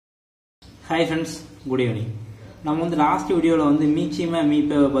Hi friends, good evening. நம்ம வந்து last வீடியோல வந்து மீச்சிமா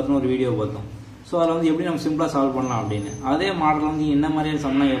மீப்பை பத்தின ஒரு வீடியோ பார்த்தோம். சோ அத வந்து எப்படி நம்ம சிம்பிளா சால்வ் பண்ணலாம் அப்படினு. அதே மாடல் வந்து என்ன மாதிரியான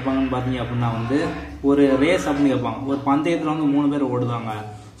சம்னா கேட்பாங்கன்னு பாத்தீங்க அப்படினா வந்து ஒரு ரேஸ் அப்படி கேட்பாங்க. ஒரு பந்தயத்துல வந்து 3 பேர் ஓடுவாங்க.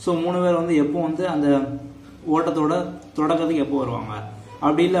 சோ 3 பேர் வந்து எப்போ வந்து அந்த ஓட்டத்தோட தொடக்கத்துக்கு எப்போ வருவாங்க.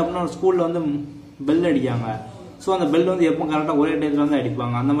 அப்படி இல்ல அப்படினா ஒரு ஸ்கூல்ல வந்து பெல் அடிக்காங்க. சோ அந்த பெல் வந்து எப்போ கரெக்ட்டா ஒரே டைம்ல வந்து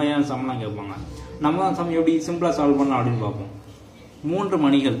அடிப்பாங்க. அந்த மாதிரியான சம்லாம் கேட்பாங்க. நம்ம அந்த சம் எப்படி சிம்பிளா சால்வ் பண்ணலாம் அப்படினு பாப்போம். 3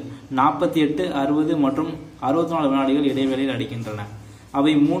 மணிகள் 48, 60 மற்றும் 64 வினாடிகள் இடைவெளியில் அடிக்கின்றன.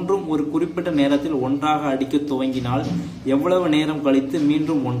 அவை மூன்றும் ஒரு குறிப்பிட்ட நேரத்தில் ஒன்றாக அடிக்க துவங்கினால் எவ்வளவு நேரம் கழித்து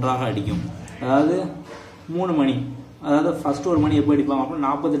மீண்டும் ஒன்றாக அடிக்கும். அதாவது 3 மணி, அதாவது ஃபர்ஸ்ட் ஒரு மணி எப்போ அடிப்பாங்க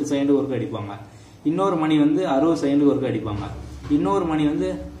அப்படின்னா 48 செகண்ட் ஒர்க்கு அடிப்பாங்க. இன்னொரு மணி வந்து 60 செகண்ட் ஒர்க்கு அடிப்பாங்க. இன்னொரு மணி வந்து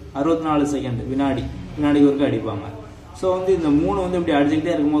 64 செகண்ட் வினாடி ஒர்க்கு அடிப்பாங்க. ஸோ வந்து இந்த 3 வந்து இப்படி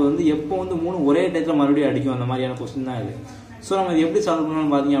அடிச்சுக்கிட்டே இருக்கும்போது வந்து எப்போ வந்து 3 ஒரே டயத்தில் மறுபடியும் அடிக்கும் அந்த மாதிரியான கொஸ்டின் தான் இது. ஸோ நம்ம இது எப்படி சால்வ்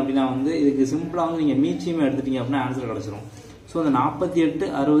பண்ணணும்னு பார்த்தீங்க அப்படின்னா வந்து இதுக்கு சிம்பிளாக வந்து நீங்கள் மீச்சியமே எடுத்துட்டீங்க அப்படின்னா ஆன்சர் கிடச்சிரும். ஸோ இந்த 48,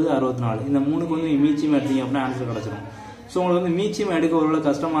 60, 64 இந்த 3க்கு வந்து நீங்கள் மீச்சியமே எடுத்தீங்க அப்படின்னா ஆன்சர் கிடச்சிரும். ஸோ உங்களுக்கு வந்து மீச்சியமே எடுக்க ஒரு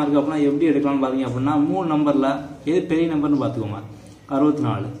கஷ்டமாக இருக்குது அப்படின்னா எப்படி எடுக்கலாம்னு பார்த்தீங்க அப்படின்னா 3 நம்பரில் எது பெரிய நம்பர்னு பார்த்துக்கோங்க.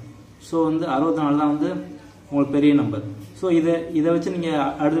 64. ஸோ வந்து 64 தான் வந்து உங்களுக்கு பெரிய நம்பர். ஸோ இதை வச்சு நீங்கள்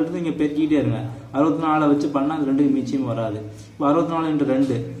அடுத்தடுத்து நீங்கள் பெருக்கிட்டே இருங்க. 64 வச்சு பண்ணால் அது 2க்கு மீச்சியம் வராது. இப்போ 64 ×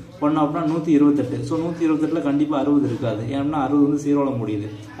 2 பண்ணோம் அப்படின்னா 128. ஸோ 128ல் கண்டிப்பாக 60 இருக்காது. ஏன்னா 60 வந்து 0ல முடியுது.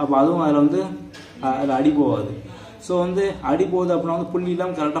 அப்போ அதுவும் அதில் வந்து அதில் அடி போகாது. ஸோ வந்து அடி போகுது அப்படின்னா வந்து புள்ளி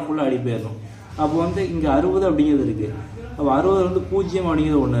இல்லாமல் கரெக்டாக ஃபுல்லாக அடி போயிடணும். அப்போ வந்து இங்கே 60 அப்படிங்கிறது இருக்குது. அப்போ 60 வந்து 0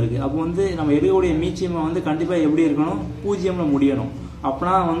 அப்படிங்கிறது ஒன்று இருக்குது. அப்போ வந்து நம்ம எடுக்கக்கூடிய மீச்சியமை வந்து கண்டிப்பாக எப்படி இருக்கணும், 0ல முடியணும்.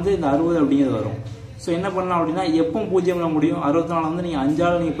 அப்படின்னா வந்து இந்த 60 அப்படிங்கிறது வரும். ஸோ என்ன பண்ணலாம் அப்படின்னா எப்போ 0ல முடியும், 64 வந்து நீங்கள்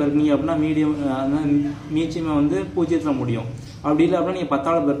 5ஆல் நீங்கள் பெருக்கினீங்க அப்படின்னா மீச்சியமை வந்து 0ல முடியும். அப்படி இல்லை அப்படின்னா நீங்கள்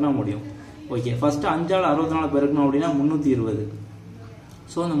 10ஆல் பெருக்கினா முடியும். ஓகே, ஃபர்ஸ்ட் 5ஆல் 64 பெருக்கணும் அப்படின்னா 320.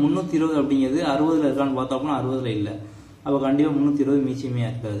 ஸோ அந்த 320 அப்படிங்கிறது 60ல் இருக்கான்னு பார்த்தோம் அப்படின்னா 60ல் இல்லை. அப்போ கண்டிப்பாக 320 மீச்சியமே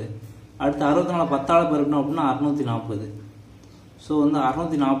இருக்காது. அடுத்து 64 10ஆல் பெருக்கணும் அப்படின்னா 640. ஸோ வந்து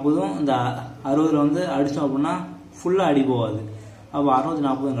 640ம் இந்த 60ல் வந்து அடித்தோம் அப்படின்னா ஃபுல்லாக அடி போகாது. அப்போ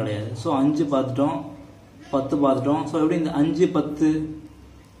 640 கிடையாது. ஸோ 5 பார்த்துட்டோம், 10 பார்த்துட்டோம். ஸோ எப்படி இந்த 5, 10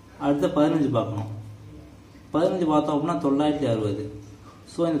 அடுத்த 15 பார்க்கணும். 15 பார்த்தோம் அப்படின்னா 960.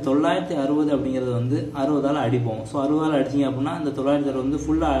 ஸோ இந்த 960 அப்படிங்கிறது வந்து 60ஆல் அடிப்போம். ஸோ 60ஆல் அடிச்சிங்க அப்படின்னா இந்த 960 வந்து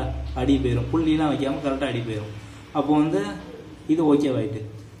ஃபுல்லாக அடி போயிடும். புள்ளிலாம் வைக்காமல் கரெக்டாக அடி போயிடும். அப்போ வந்து இது ஓகே ஆகிட்டு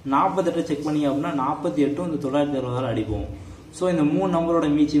 48 செக் பண்ணிங்க அப்படின்னா 48ம் இந்த 960ஆல் அடிப்போம். ஸோ இந்த 3 நம்பரோட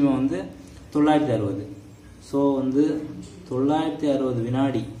மீச்சியமே வந்து 960. ஸோ வந்து 960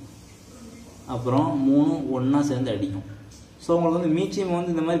 வினாடி அப்புறம் 3 ஒன்றா சேர்ந்து அடிக்கும். ஸோ உங்களுக்கு வந்து மீச்சியம்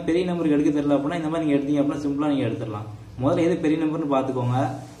வந்து இந்த மாதிரி பெரிய நம்பருக்கு எடுக்க தெரியல அப்படின்னா இந்த மாதிரி நீங்கள் எடுத்தீங்க அப்படின்னா சிம்பிளாக நீங்கள் எடுத்துடலாம். முதல்ல எது பெரிய நம்பர்னு பார்த்துக்கோங்க.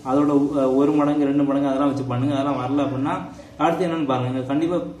 அதோட 1 மடங்கு 2 மடங்கு அதெல்லாம் வச்சு பண்ணுங்க. அதெல்லாம் வரல அப்படின்னா அடுத்து என்னன்னு பாருங்க,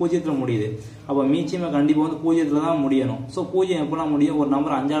 கண்டிப்பாக 0ல் முடியுது. அப்போ மீச்சியமே கண்டிப்பாக வந்து 0ல் தான் முடியணும். ஸோ 0 எப்போலாம் முடியும், ஒரு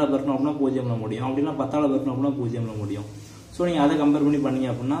நம்பர் 5ஆல் பெருக்கணும் அப்படின்னா 0ல முடியும். அப்படின்னா 10ஆல் பெருக்கணும் அப்படின்னா 0ல முடியும். ஸோ நீங்கள் அதை கம்பேர் பண்ணி பண்ணீங்க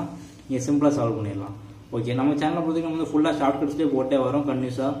அப்படின்னா நீங்கள் சிம்பிளாக சால்வ் பண்ணிடலாம். ஓகே, நம்ம சேனலை பொறுத்தவரைக்கும் வந்து ஃபுல்லாக ஷார்ட்கட்ஸ்லேயே போட்டே வரும்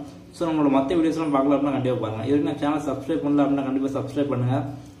கண்டினியூஸாக. ஸோ நம்மளோட மற்ற வீடியோஸ்லாம் பார்க்கல அப்படின்னா கண்டிப்பாக பாருங்கள். இதுக்கு நான் சேனல் சப்ஸ்கிரைப் பண்ணல அப்படின்னா கண்டிப்பாக சப்ஸ்கிரைப் பண்ணுங்கள்.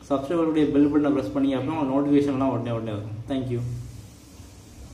 சப்ஸ்கிரைபருடைய பெல் பட்டனை ப்ரெஸ் பண்ணி அப்படின்னா நோட்டிஃபிகேஷன்லாம் உடனே வரும். தேங்க்யூ.